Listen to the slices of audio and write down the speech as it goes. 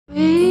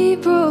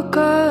broke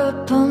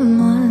up a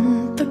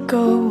month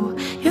ago.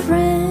 Your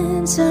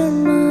friends are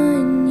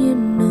mine, you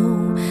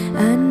know.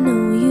 I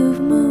know you've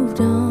moved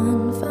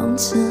on, found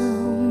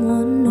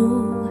someone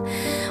new.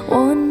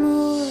 One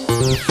more.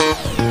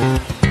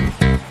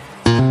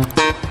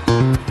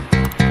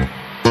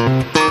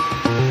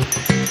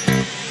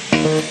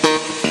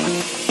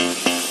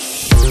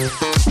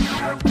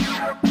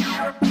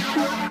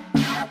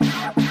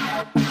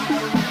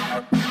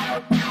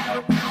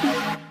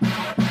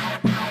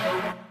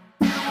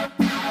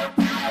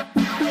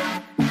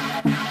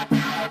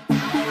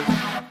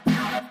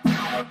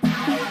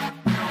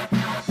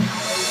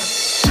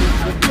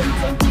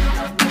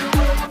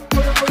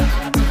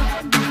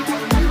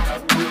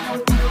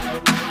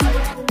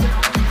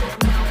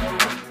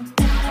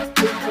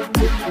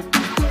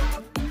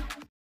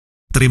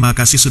 Terima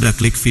kasih sudah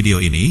klik video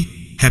ini.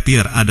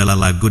 Happier adalah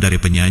lagu dari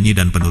penyanyi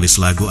dan penulis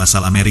lagu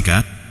asal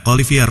Amerika,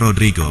 Olivia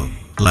Rodrigo.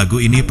 Lagu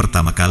ini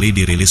pertama kali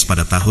dirilis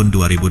pada tahun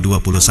 2021.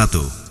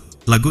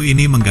 Lagu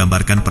ini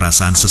menggambarkan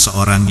perasaan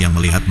seseorang yang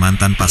melihat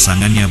mantan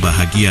pasangannya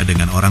bahagia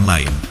dengan orang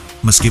lain,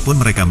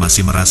 meskipun mereka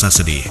masih merasa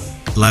sedih.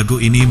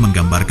 Lagu ini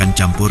menggambarkan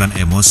campuran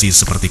emosi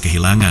seperti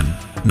kehilangan,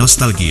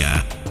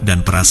 nostalgia,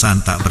 dan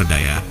perasaan tak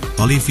berdaya.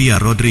 Olivia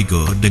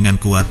Rodrigo dengan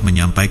kuat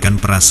menyampaikan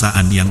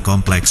perasaan yang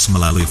kompleks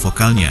melalui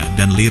vokalnya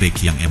dan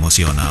lirik yang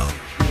emosional.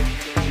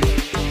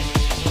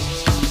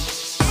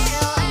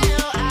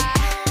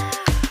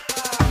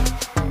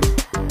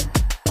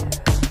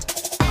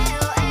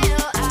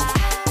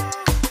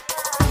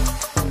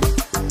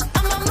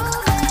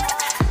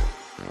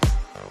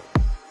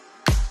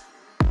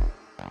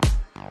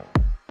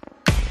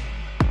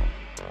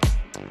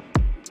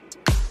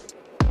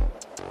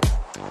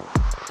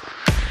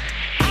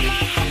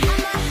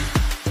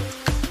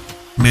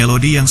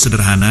 Melodi yang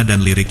sederhana dan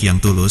lirik yang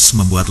tulus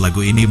membuat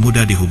lagu ini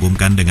mudah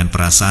dihubungkan dengan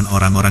perasaan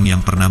orang-orang yang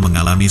pernah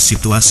mengalami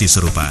situasi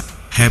serupa.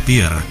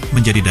 Happier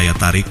menjadi daya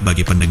tarik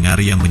bagi pendengar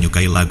yang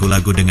menyukai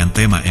lagu-lagu dengan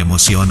tema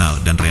emosional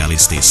dan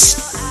realistis.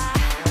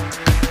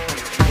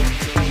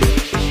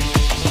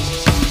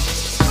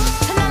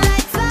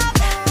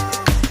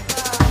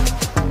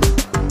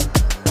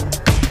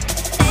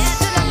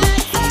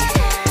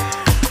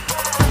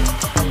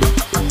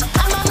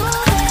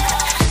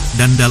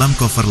 Dan dalam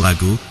cover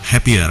lagu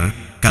Happier,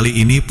 kali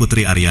ini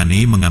Putri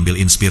Ariani mengambil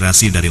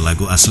inspirasi dari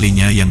lagu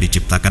aslinya yang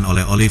diciptakan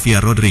oleh Olivia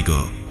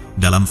Rodrigo.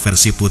 Dalam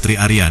versi Putri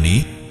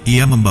Ariani,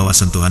 ia membawa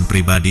sentuhan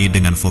pribadi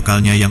dengan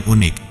vokalnya yang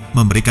unik,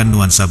 memberikan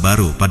nuansa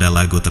baru pada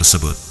lagu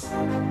tersebut.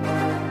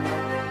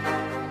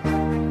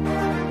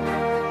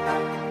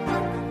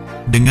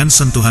 Dengan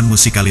sentuhan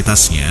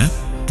musikalitasnya,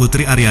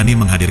 Putri Ariani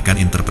menghadirkan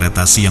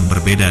interpretasi yang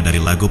berbeda dari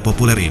lagu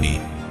populer ini,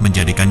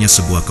 menjadikannya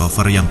sebuah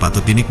cover yang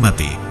patut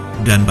dinikmati.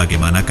 Dan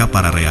bagaimanakah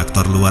para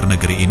reaktor luar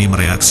negeri ini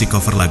mereaksi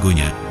cover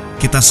lagunya?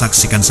 Kita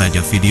saksikan saja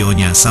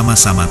videonya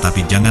sama-sama,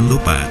 tapi jangan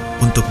lupa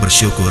untuk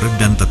bersyukur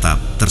dan tetap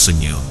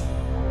tersenyum.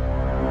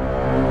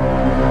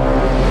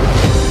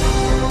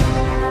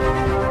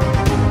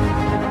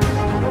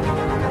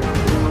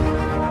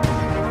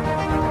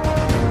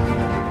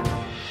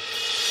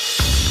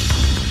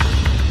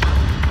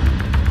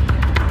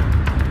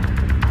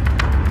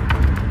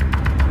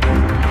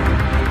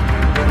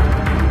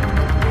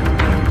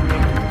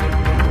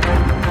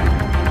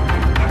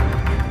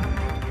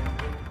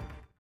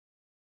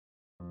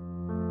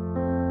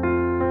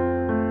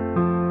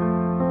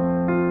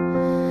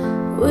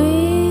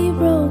 We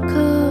broke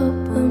up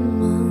a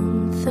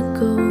month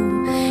ago.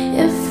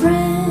 Your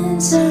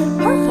friends are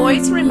Her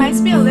voice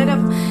reminds me a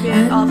little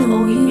bit of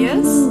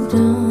Olivia's. moved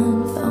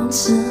on, found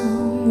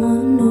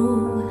someone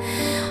new.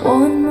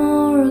 One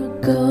more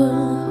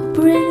girl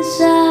brings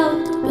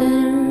out the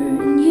better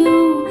in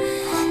you.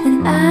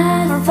 And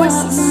I Her voice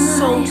thought is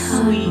so my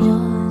heart sweet.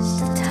 was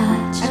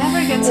detached. I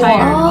never get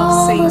tired of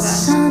All saying the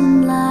that.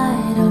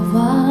 sunlight of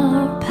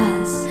our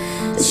past.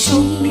 But So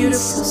she's beautiful.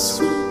 so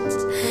sweet.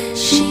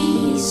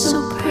 She's so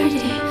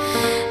pretty.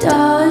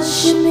 Does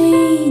she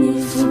mean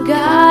you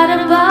forgot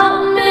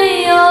about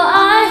me? Oh,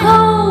 I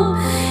hope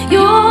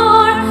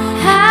you're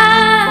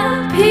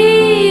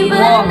happy,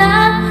 but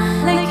not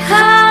like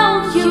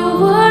how you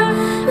were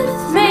with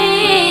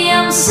me.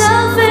 I'm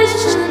selfish,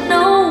 I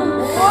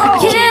know. I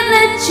can't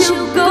let you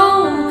go.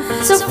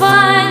 So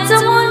find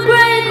someone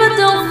great, but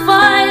don't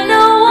find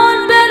no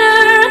one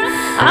better.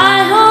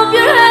 I hope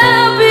you're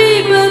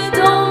happy, but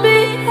don't be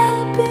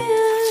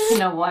happier. You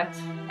know what?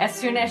 As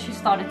soon as she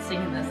started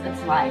singing this,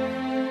 it's like,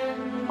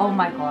 oh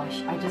my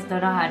gosh, I just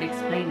don't know how to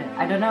explain it.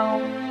 I don't know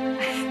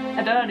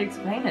how to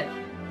explain it.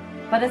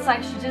 But it's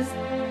like she just,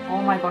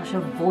 oh my gosh,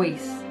 her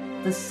voice,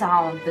 the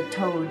sound, the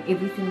tone,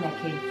 everything that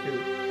came through,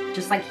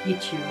 just like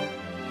hit you.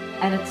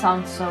 And it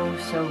sounds so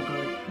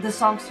good. The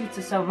song suits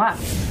her so much.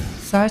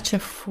 Such a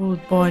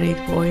full-bodied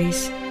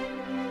voice.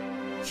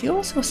 She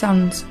also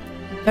sounds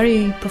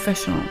very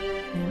professional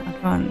and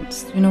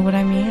advanced. You know what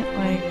I mean?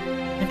 Like,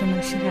 I don't know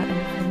if she had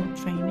any formal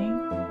training,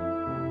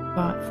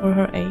 but for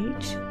her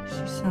age,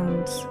 she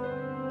sounds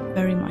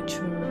very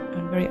mature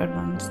and very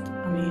advanced.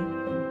 I mean,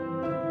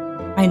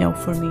 I know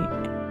for me,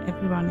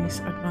 everyone is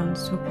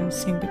advanced who can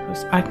sing,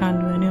 because I can't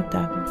do any of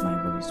that with my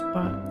voice,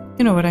 but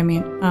you know what I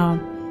mean.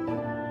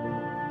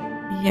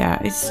 Yeah,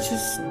 it's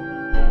just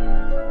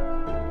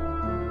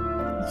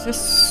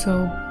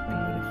so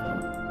beautiful.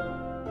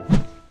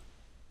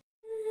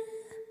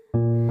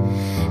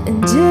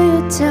 And do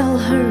you tell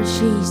her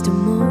she's the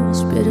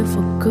most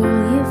beautiful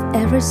girl you've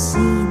ever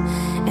seen?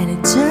 An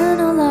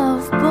eternal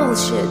love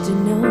bullshit you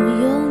know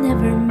you'll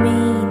never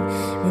mean.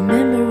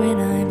 Remember when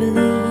I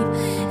believe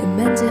it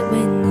meant it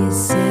when you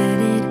said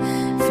it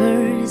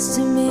first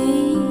to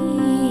me.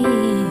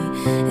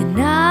 And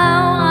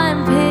now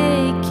I'm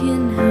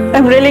picking her.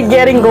 I'm really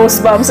getting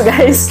goosebumps,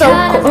 guys. So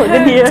cold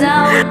in here.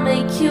 Down,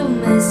 make you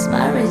miss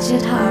my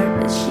wretched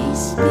heart, but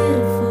she's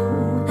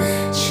beautiful.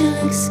 She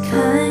looks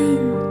kind.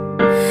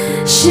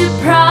 She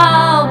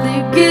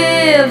probably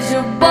gives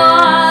you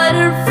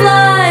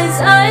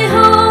butterflies. I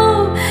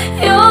hope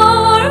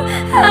you're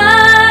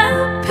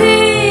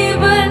happy,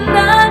 but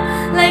not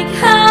like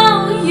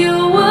how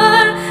you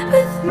were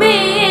with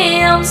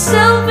me. I'm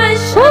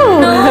selfish, I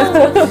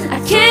know. I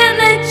can't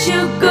let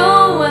you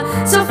go.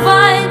 So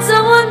find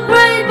someone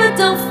great, but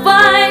don't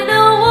find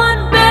no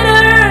one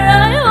better.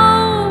 I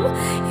hope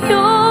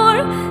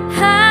you're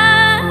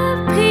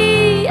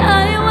happy.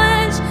 I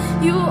wish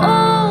you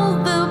all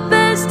the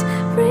best.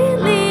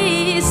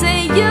 Really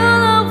say you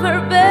love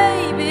her,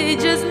 baby,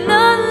 just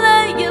not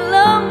like you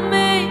love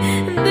me.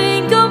 And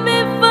think of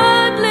me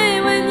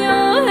fondly when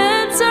your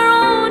hands are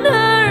on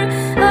her.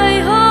 I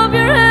hope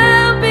you're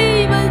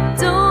happy, but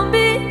don't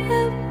be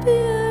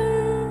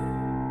happier.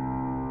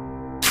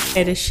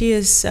 And she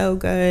is so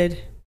good.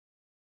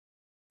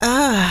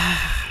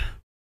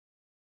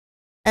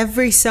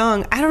 Every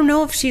song, I don't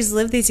know if she's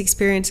lived these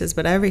experiences,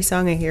 but every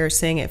song I hear her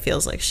sing, it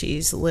feels like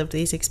she's lived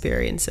these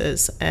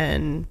experiences,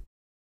 and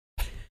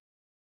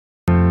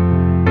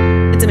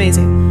it's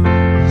amazing.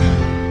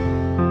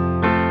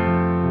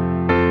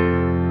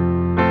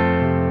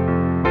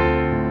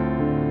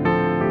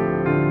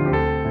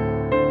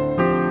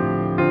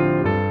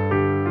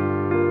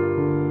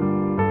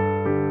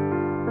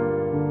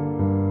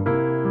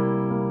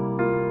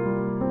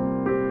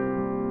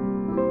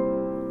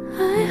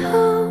 I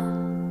hope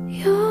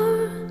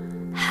you're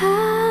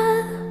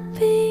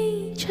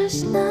happy,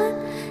 just not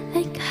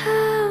like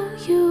how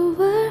you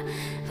were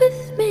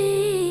with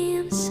me.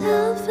 I'm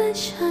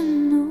selfish, I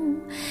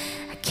know.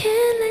 I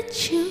can't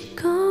let you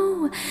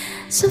go.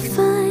 So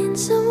find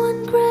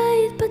someone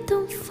great, but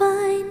don't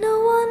find no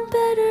one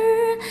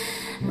better.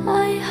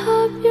 I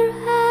hope you're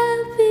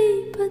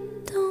happy,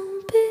 but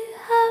don't be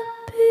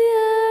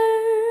happier.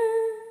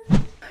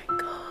 My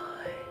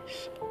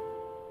gosh.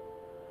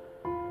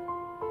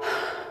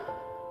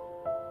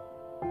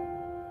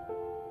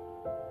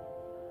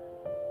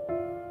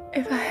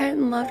 If I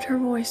hadn't loved her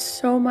voice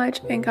so much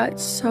and got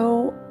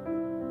so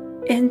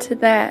into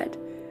that,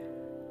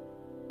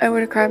 I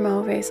would have cried my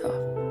whole face off.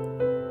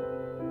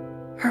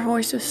 Her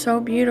voice was so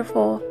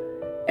beautiful,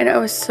 and I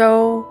was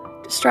so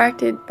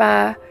distracted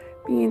by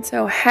being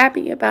so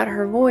happy about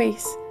her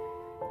voice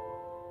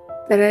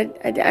that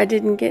I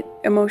didn't get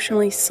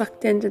emotionally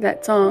sucked into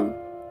that song.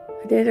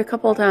 I did a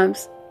couple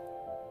times.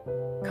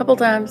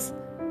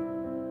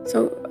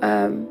 So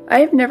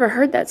I've never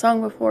heard that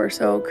song before,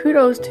 so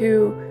kudos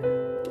to,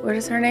 what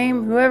is her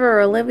name?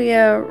 Whoever,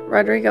 Olivia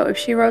Rodrigo, if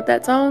she wrote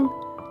that song,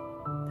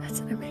 that's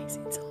an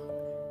amazing song.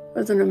 It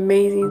was an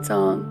amazing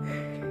song.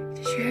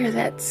 Did you hear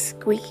that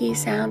squeaky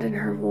sound in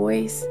her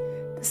voice?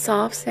 The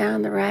soft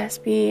sound, the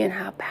raspy, and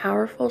how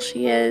powerful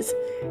she is.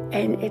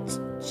 And it's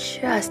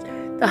just,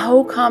 the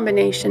whole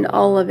combination,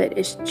 all of it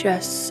is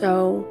just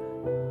so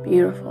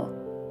beautiful.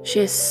 She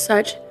has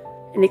such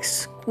an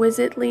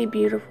exquisitely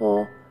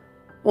beautiful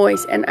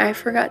voice. And I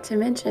forgot to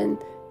mention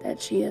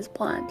that she is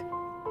blind.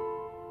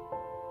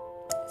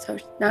 So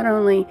not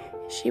only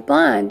is she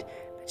blind,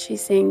 but she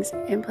sings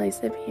and plays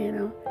the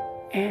piano,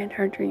 and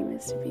her dream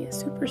is to be a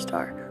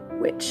superstar,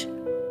 which,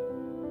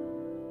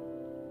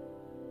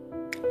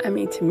 I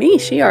mean, to me,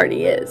 she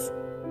already is,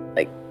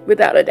 like,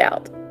 without a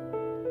doubt.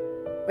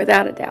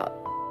 Without a doubt.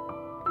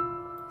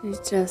 She's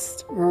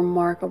just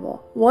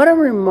remarkable. What a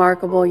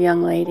remarkable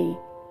young lady.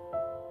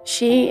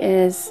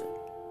 She's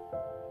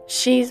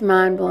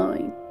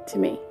mind-blowing to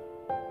me.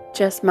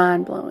 Just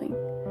mind-blowing.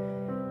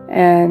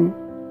 And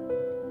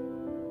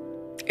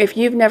if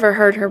you've never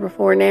heard her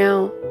before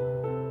now,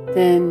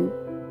 then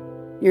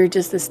you're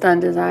just as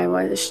stunned as I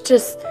was. It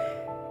just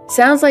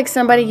sounds like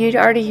somebody you'd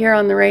already hear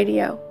on the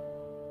radio.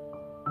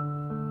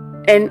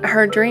 And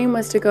her dream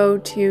was to go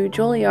to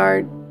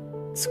Juilliard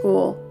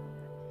school.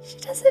 She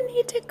doesn't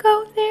need to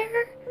go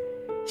there.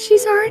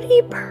 She's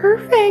already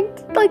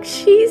perfect. Like,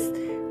 she's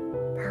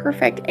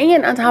perfect.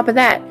 And on top of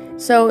that,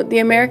 so the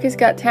America's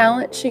Got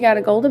Talent, she got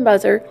a golden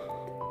buzzer.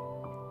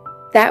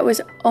 That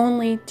was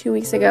only 2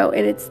 weeks ago,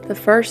 and it's the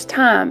first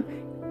time.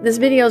 This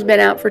video's been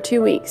out for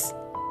 2 weeks.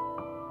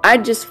 I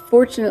just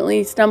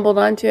fortunately stumbled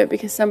onto it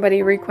because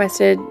somebody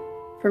requested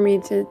for me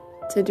to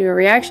do a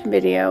reaction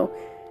video.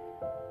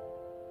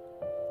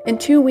 In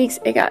 2 weeks,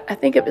 it got, I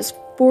think it was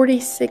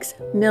 46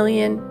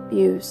 million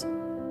views.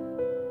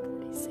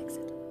 46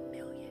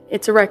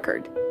 It's a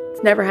record.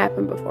 It's never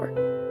happened before.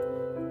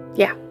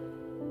 Yeah.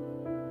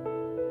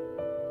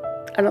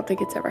 I don't think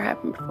it's ever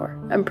happened before.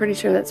 I'm pretty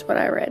sure that's what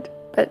I read,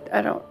 but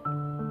I don't.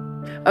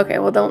 Okay,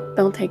 well,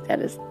 don't take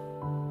that as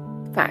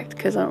fact,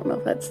 because I don't know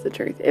if that's the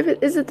truth.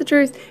 Is it the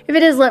truth? If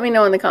it is, let me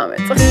know in the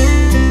comments.